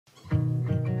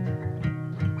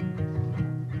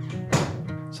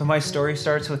So my story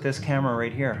starts with this camera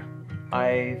right here.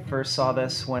 I first saw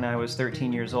this when I was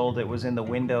 13 years old. It was in the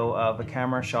window of a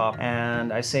camera shop,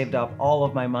 and I saved up all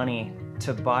of my money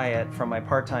to buy it from my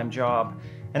part-time job.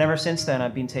 And ever since then,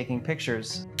 I've been taking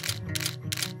pictures.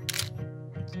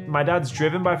 My dad's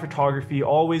driven by photography,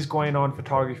 always going on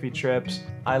photography trips.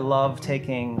 I love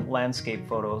taking landscape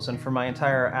photos, and for my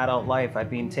entire adult life, I've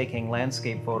been taking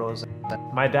landscape photos.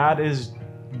 My dad is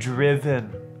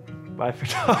driven by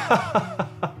photography.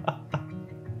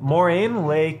 Moraine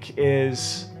Lake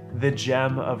is the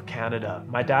gem of Canada.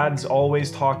 My dad's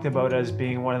always talked about it as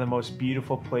being one of the most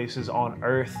beautiful places on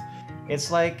earth.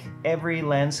 It's like every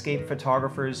landscape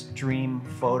photographer's dream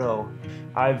photo.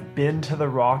 I've been to the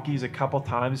Rockies a couple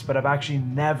times, but I've actually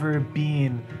never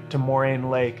been to Moraine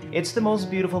Lake. It's the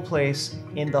most beautiful place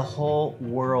in the whole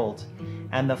world.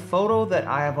 And the photo that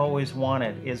I have always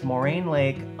wanted is Moraine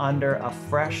Lake under a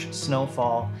fresh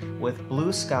snowfall with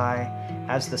blue sky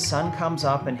as the sun comes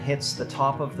up and hits the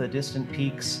top of the distant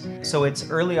peaks. So it's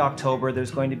early October,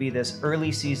 there's going to be this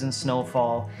early season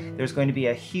snowfall. There's going to be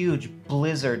a huge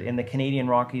blizzard in the Canadian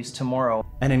Rockies tomorrow.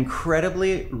 An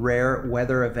incredibly rare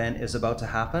weather event is about to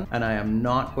happen, and I am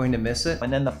not going to miss it.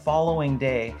 And then the following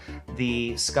day,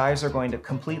 the skies are going to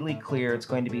completely clear, it's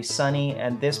going to be sunny,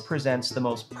 and this presents the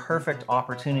most perfect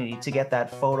opportunity to get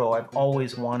that photo I've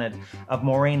always wanted of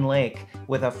Moraine Lake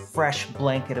with a fresh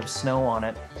blanket of snow on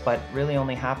it, but really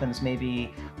only happens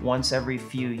maybe once every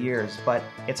few years, but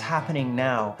it's happening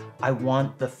now. I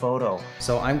want the photo.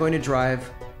 So I'm going to drive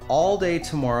all day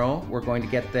tomorrow. We're going to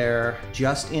get there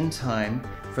just in time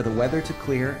for the weather to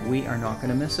clear. We are not going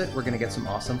to miss it. We're going to get some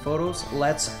awesome photos.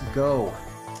 Let's go.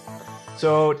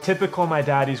 So typical my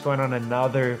dad, he's going on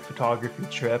another photography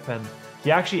trip, and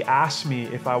he actually asked me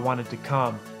if I wanted to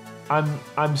come.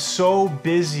 I'm so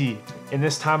busy in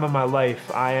this time of my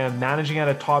life. I am managing at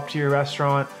a top tier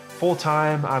restaurant full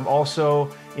time. I'm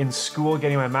also in school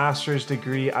getting my master's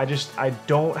degree. I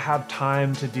don't have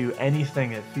time to do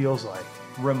anything, it feels like.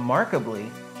 Remarkably,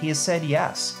 he has said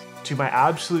yes. To my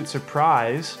absolute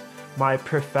surprise, my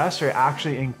professor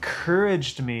actually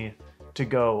encouraged me to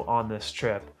go on this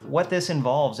trip. What this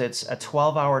involves, it's a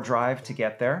 12-hour drive to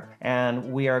get there,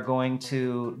 and we are going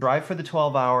to drive for the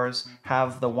 12 hours,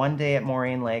 have the one day at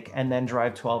Moraine Lake, and then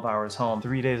drive 12 hours home.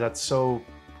 3 days, that's so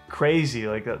crazy,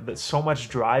 like that's so much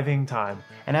driving time.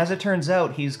 And as it turns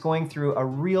out, he's going through a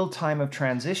real time of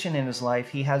transition in his life.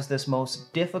 He has this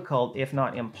most difficult, if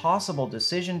not impossible,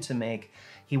 decision to make.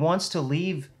 He wants to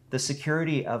leave the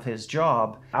security of his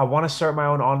job. I want to start my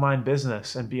own online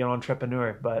business and be an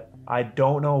entrepreneur, but I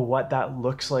don't know what that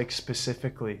looks like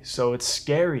specifically. So it's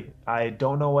scary. I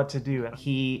don't know what to do.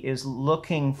 He is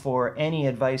looking for any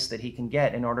advice that he can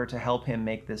get in order to help him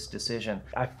make this decision.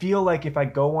 I feel like if I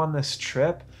go on this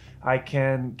trip, I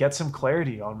can get some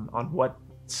clarity on what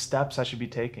steps I should be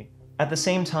taking. At the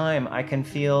same time, I can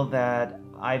feel that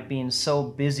I've been so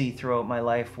busy throughout my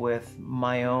life with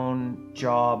my own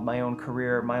job, my own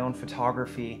career, my own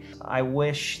photography. I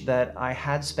wish that I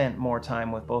had spent more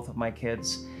time with both of my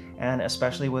kids, and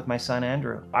especially with my son,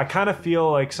 Andrew. I kind of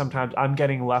feel like sometimes I'm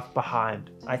getting left behind.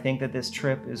 I think that this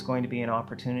trip is going to be an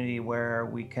opportunity where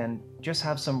we can just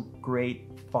have some great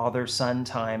father-son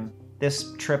time.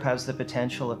 This trip has the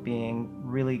potential of being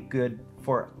really good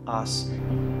for us.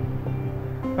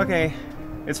 Okay,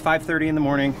 it's 5:30 in the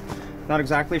morning. Not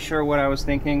exactly sure what I was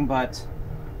thinking, but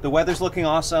the weather's looking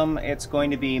awesome. It's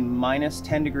going to be minus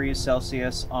 10 degrees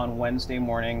Celsius on Wednesday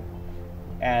morning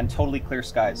and totally clear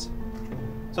skies.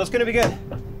 So it's gonna be good.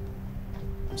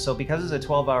 So because it's a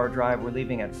 12-hour drive, we're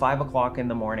leaving at 5 o'clock in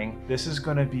the morning. This is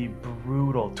gonna be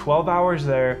brutal. 12 hours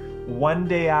there, one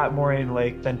day at Moraine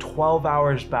Lake, then 12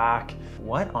 hours back.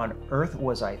 What on earth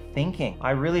was I thinking?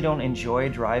 I really don't enjoy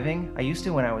driving. I used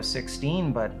to when I was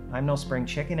 16, but I'm no spring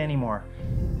chicken anymore.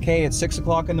 Okay, it's 6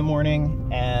 o'clock in the morning,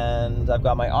 and I've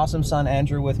got my awesome son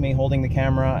Andrew with me holding the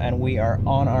camera, and we are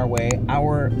on our way.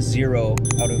 Hour 0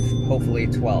 out of hopefully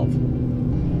 12.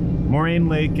 Moraine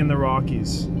Lake in the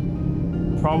Rockies.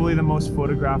 Probably the most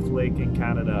photographed lake in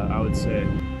Canada, I would say.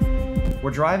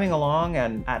 We're driving along,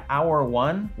 and at hour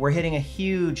 1, we're hitting a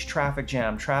huge traffic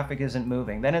jam. Traffic isn't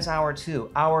moving. Then it's hour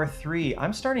 2, hour 3.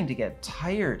 I'm starting to get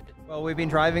tired. Well, we've been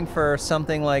driving for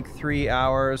something like 3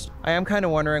 hours. I am kind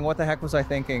of wondering, what the heck was I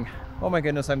thinking? Oh my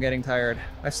goodness, I'm getting tired.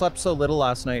 I slept so little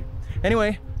last night.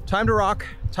 Anyway, time to rock.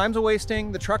 Time's a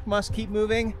wasting. The truck must keep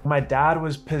moving. My dad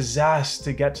was possessed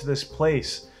to get to this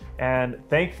place. And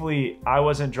thankfully, I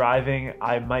wasn't driving.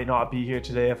 I might not be here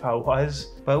today if I was.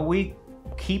 But we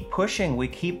keep pushing, we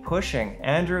keep pushing.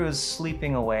 Andrew is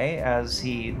sleeping away, as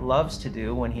he loves to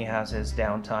do when he has his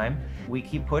downtime. We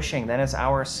keep pushing. Then it's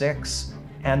hour 6.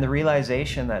 And the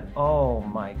realization that, oh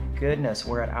my goodness,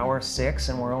 we're at hour 6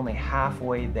 and we're only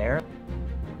halfway there.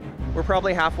 We're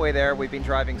probably halfway there. We've been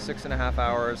driving 6.5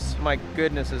 hours. My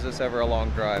goodness, is this ever a long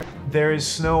drive? There is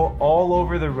snow all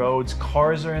over the roads.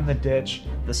 Cars are in the ditch.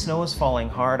 The snow is falling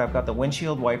hard. I've got the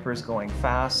windshield wipers going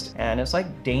fast, and it's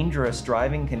like dangerous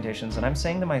driving conditions. And I'm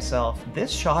saying to myself,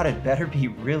 this shot had better be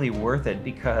really worth it,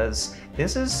 because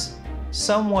this is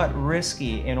somewhat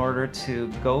risky in order to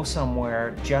go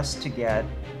somewhere just to get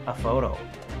a photo.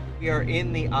 We are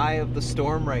in the eye of the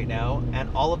storm right now, and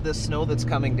all of this snow that's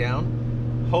coming down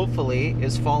hopefully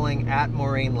is falling at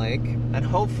Moraine Lake, and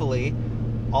hopefully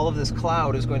all of this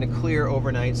cloud is going to clear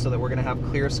overnight so that we're going to have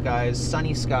clear skies,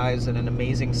 sunny skies, and an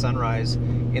amazing sunrise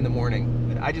in the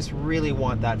morning. I just really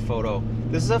want that photo.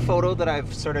 This is a photo that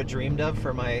I've sort of dreamed of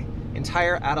for my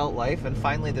entire adult life, and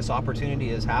finally this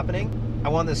opportunity is happening. I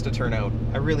want this to turn out.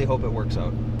 I really hope it works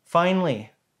out. Finally,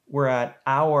 we're at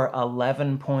hour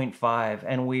 11.5,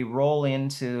 and we roll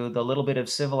into the little bit of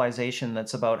civilization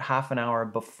that's about half an hour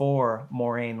before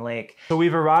Moraine Lake. So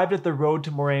we've arrived at the road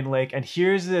to Moraine Lake, and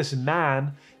here's this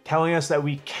man telling us that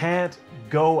we can't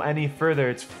go any further.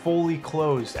 It's fully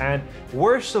closed. And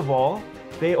worst of all,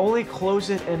 they only close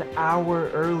it an hour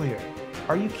earlier.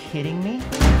 Are you kidding me?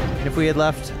 If we had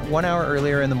left 1 hour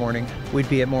earlier in the morning, we'd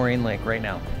be at Moraine Lake right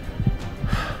now.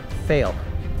 Fail.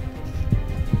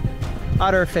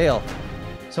 Utter fail.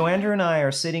 So Andrew and I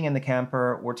are sitting in the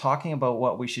camper. We're talking about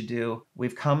what we should do.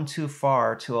 We've come too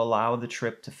far to allow the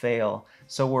trip to fail.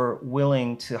 So we're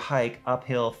willing to hike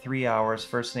uphill 3 hours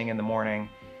first thing in the morning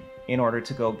in order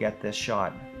to go get this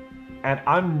shot. And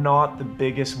I'm not the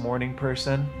biggest morning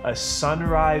person. A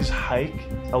sunrise hike,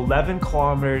 11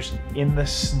 kilometers in the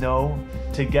snow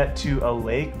to get to a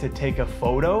lake to take a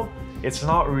photo. It's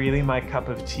not really my cup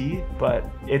of tea, but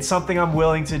it's something I'm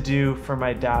willing to do for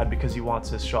my dad because he wants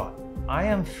his shot. I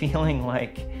am feeling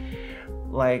like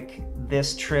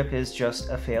this trip is just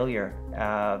a failure,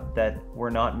 that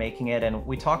we're not making it. And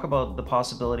we talk about the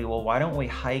possibility, well, why don't we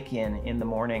hike in the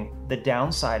morning? The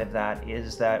downside of that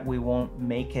is that we won't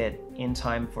make it in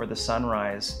time for the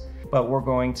sunrise, but we're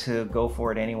going to go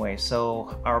for it anyway.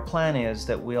 So our plan is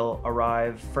that we'll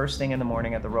arrive first thing in the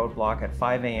morning at the roadblock at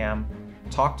 5 a.m.,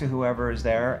 talk to whoever is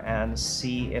there and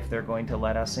see if they're going to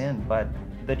let us in. But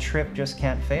the trip just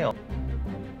can't fail.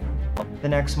 The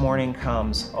next morning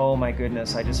comes, oh my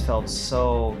goodness, I just felt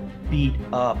so beat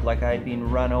up, like I'd been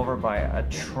run over by a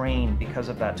train because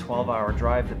of that 12-hour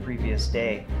drive the previous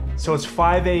day. So it's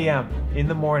 5 a.m. in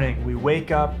the morning. We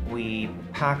wake up. We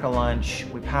pack a lunch,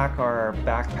 we pack our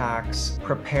backpacks,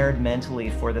 prepared mentally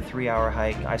for the 3-hour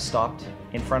hike. I stopped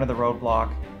in front of the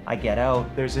roadblock. I get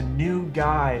out. There's a new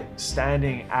guy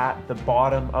standing at the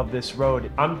bottom of this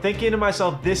road. I'm thinking to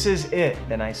myself, this is it.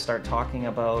 Then I start talking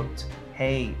about,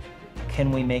 hey,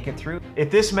 can we make it through?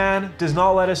 If this man does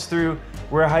not let us through,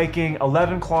 we're hiking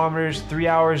 11 kilometers, 3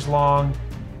 hours long.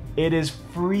 It is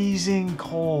freezing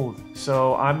cold.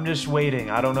 So I'm just waiting.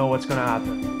 I don't know what's gonna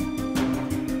happen.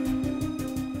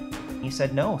 He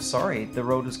said, no, sorry, the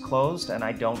road is closed and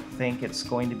I don't think it's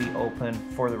going to be open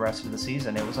for the rest of the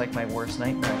season. It was like my worst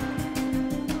nightmare.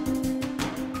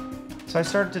 So I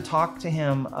started to talk to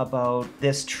him about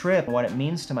this trip, what it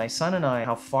means to my son and I,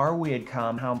 how far we had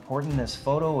come, how important this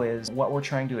photo is, what we're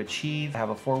trying to achieve. I have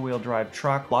a 4-wheel drive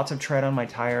truck, lots of tread on my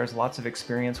tires, lots of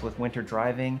experience with winter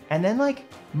driving. And then like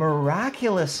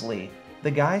miraculously,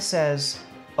 the guy says,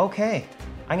 okay,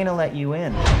 I'm gonna let you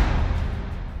in.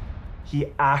 He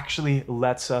actually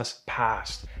lets us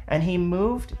pass. And he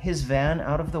moved his van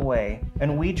out of the way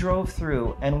and we drove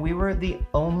through, and we were the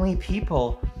only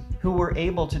people who were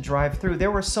able to drive through.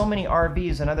 There were so many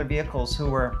RVs and other vehicles who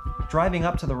were driving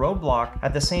up to the roadblock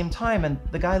at the same time, and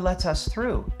the guy lets us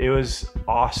through. It was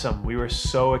awesome. We were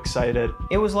so excited.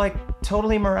 It was like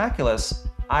totally miraculous.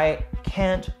 I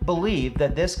can't believe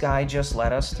that this guy just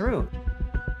let us through.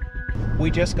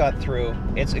 We just got through.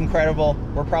 It's incredible.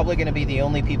 We're probably gonna be the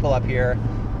only people up here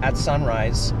at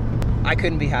sunrise. I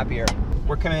couldn't be happier.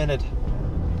 We're committed.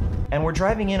 And we're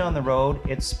driving in on the road.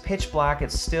 It's pitch black.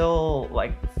 It's still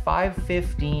like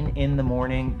 5:15 in the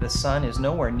morning. The sun is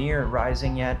nowhere near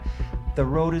rising yet. The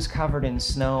road is covered in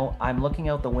snow. I'm looking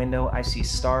out the window. I see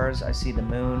stars. I see the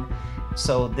moon.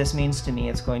 So this means to me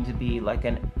it's going to be like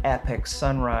an epic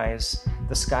sunrise.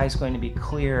 The sky's going to be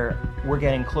clear. We're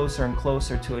getting closer and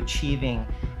closer to achieving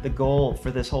the goal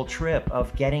for this whole trip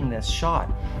of getting this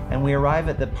shot. And we arrive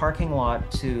at the parking lot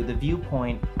to the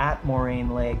viewpoint at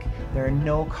Moraine Lake. There are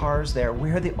no cars there.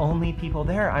 We're the only people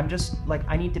there. I'm just like,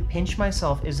 I need to pinch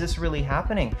myself. Is this really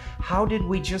happening? How did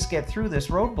we just get through this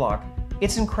roadblock?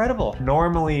 It's incredible.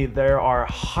 Normally there are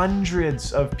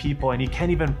hundreds of people and you can't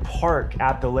even park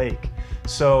at the lake.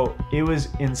 So it was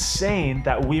insane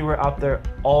that we were up there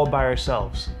all by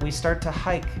ourselves. We start to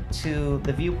hike to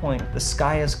the viewpoint. The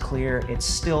sky is clear, it's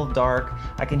still dark.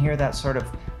 I can hear that sort of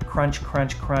crunch,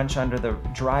 crunch, crunch under the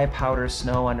dry powder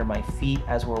snow under my feet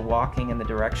as we're walking in the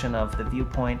direction of the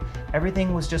viewpoint.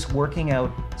 Everything was just working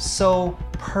out so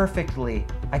perfectly.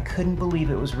 I couldn't believe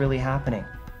it was really happening.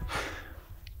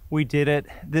 We did it.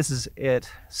 This is it.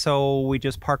 So we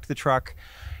just parked the truck.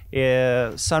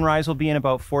 Sunrise will be in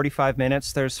about 45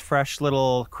 minutes. There's fresh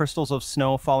little crystals of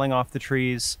snow falling off the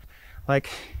trees. Like,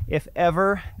 if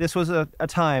ever this was a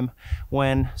time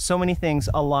when so many things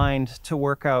aligned to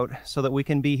work out so that we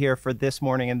can be here for this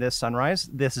morning and this sunrise,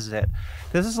 this is it.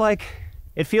 This is like,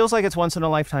 it feels like it's once in a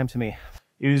lifetime to me.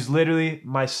 It was literally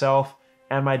myself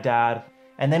and my dad.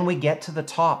 And then we get to the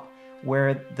top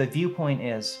where the viewpoint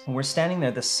is. And we're standing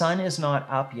there. The sun is not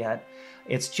up yet.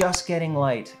 It's just getting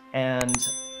light. And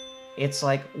it's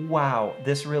like, wow,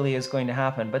 this really is going to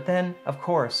happen. But then, of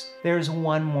course, there's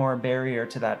one more barrier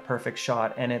to that perfect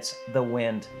shot, and it's the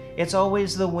wind. It's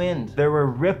always the wind. There were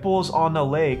ripples on the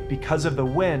lake because of the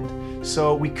wind,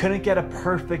 so we couldn't get a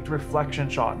perfect reflection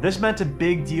shot. This meant a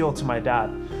big deal to my dad.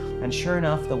 And sure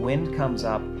enough, the wind comes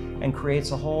up and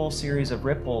creates a whole series of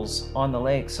ripples on the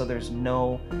lake, so there's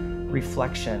no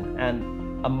reflection.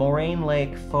 And a Moraine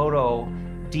Lake photo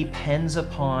depends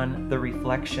upon the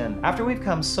reflection. After we've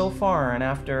come so far and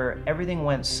after everything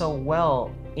went so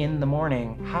well in the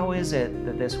morning, how is it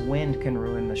that this wind can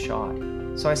ruin the shot?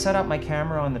 So I set up my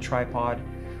camera on the tripod.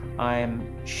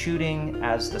 I'm shooting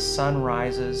as the sun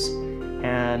rises,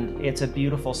 and it's a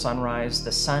beautiful sunrise.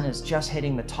 The sun is just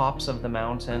hitting the tops of the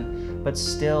mountain, but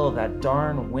still that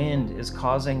darn wind is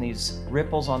causing these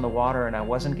ripples on the water, and I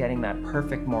wasn't getting that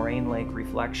perfect Moraine Lake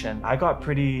reflection. I got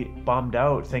pretty bummed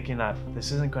out thinking that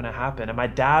this isn't going to happen, and my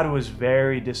dad was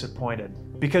very disappointed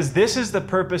because this is the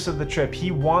purpose of the trip.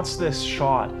 He wants this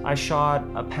shot. I shot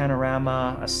a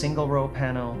panorama, a single row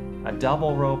pano, a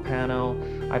double row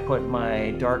pano. I put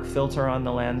my dark filter on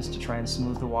the lens to try and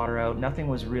smooth the water out. Nothing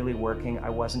was really working. I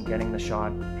wasn't getting the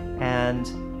shot.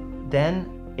 And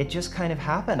then it just kind of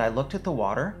happened. I looked at the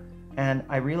water and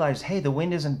I realized, hey, the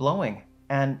wind isn't blowing.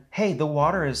 And hey, the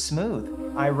water is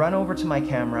smooth. I run over to my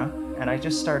camera and I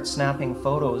just start snapping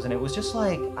photos, and it was just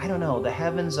like, I don't know, the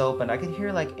heavens opened. I could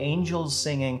hear like angels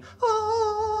singing,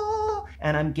 ah,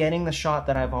 and I'm getting the shot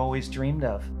that I've always dreamed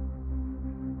of.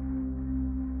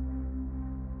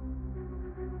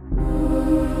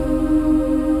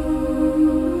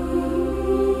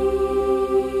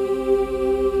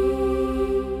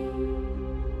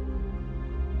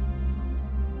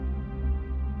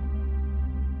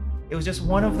 It was just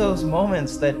one of those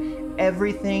moments that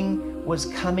everything was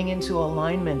coming into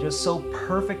alignment just so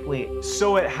perfectly.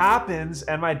 So it happens,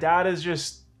 and my dad is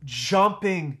just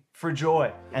jumping for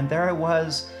joy. And there I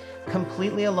was,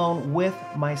 completely alone with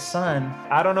my son.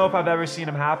 I don't know if I've ever seen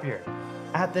him happier.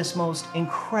 At this most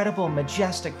incredible,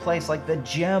 majestic place, like the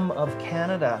gem of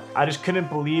Canada. I just couldn't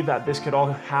believe that this could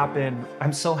all happen.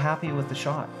 I'm so happy with the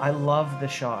shot. I love the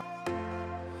shot.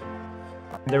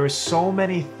 There were so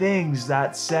many things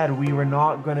that said we were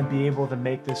not going to be able to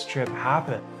make this trip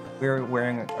happen. We were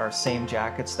wearing our same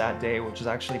jackets that day, which is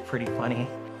actually pretty funny.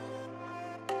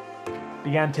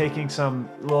 Began taking some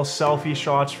little selfie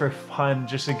shots for fun,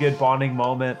 just a good bonding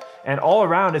moment. And all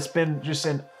around, it's been just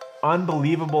an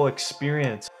unbelievable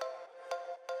experience.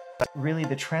 Really,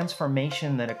 the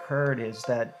transformation that occurred is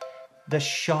that the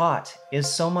shot is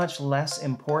so much less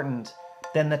important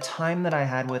than the time that I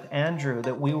had with Andrew,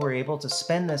 that we were able to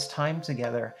spend this time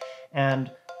together and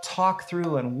talk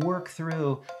through and work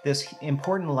through this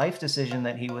important life decision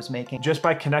that he was making. Just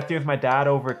by connecting with my dad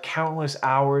over countless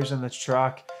hours in the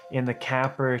truck, in the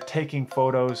camper, taking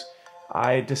photos,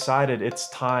 I decided it's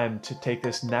time to take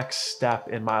this next step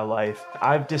in my life.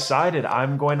 I've decided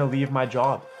I'm going to leave my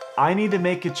job. I need to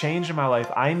make a change in my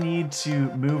life. I need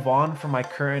to move on from my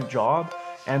current job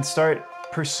and start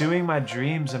pursuing my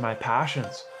dreams and my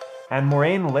passions. And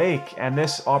Moraine Lake and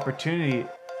this opportunity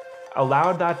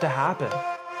allowed that to happen.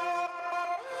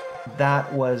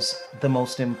 That was the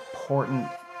most important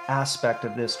aspect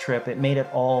of this trip. It made it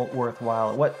all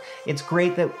worthwhile. It's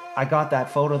great that I got that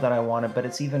photo that I wanted, but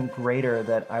it's even greater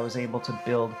that I was able to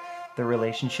build the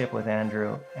relationship with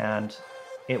Andrew, and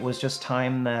it was just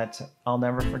time that I'll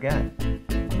never forget.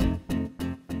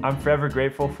 I'm forever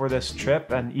grateful for this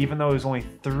trip, and even though it was only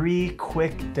 3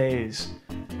 quick days,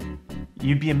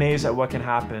 you'd be amazed at what can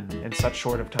happen in such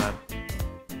short of time.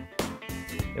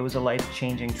 It was a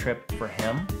life-changing trip for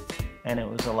him, and it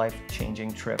was a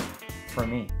life-changing trip for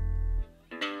me.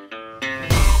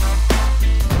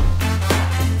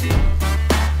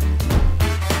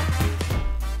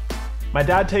 My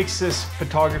dad takes this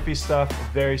photography stuff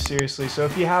very seriously, so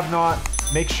if you have not,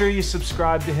 make sure you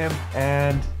subscribe to him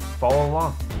and follow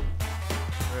along.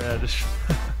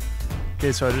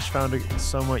 Okay, so I just found a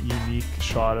somewhat unique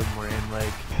shot of Moraine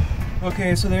Lake.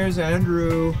 Okay, so there's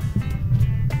Andrew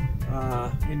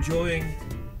enjoying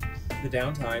the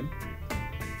downtime.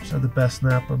 Just had the best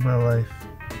nap of my life.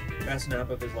 Best nap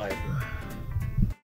of his life.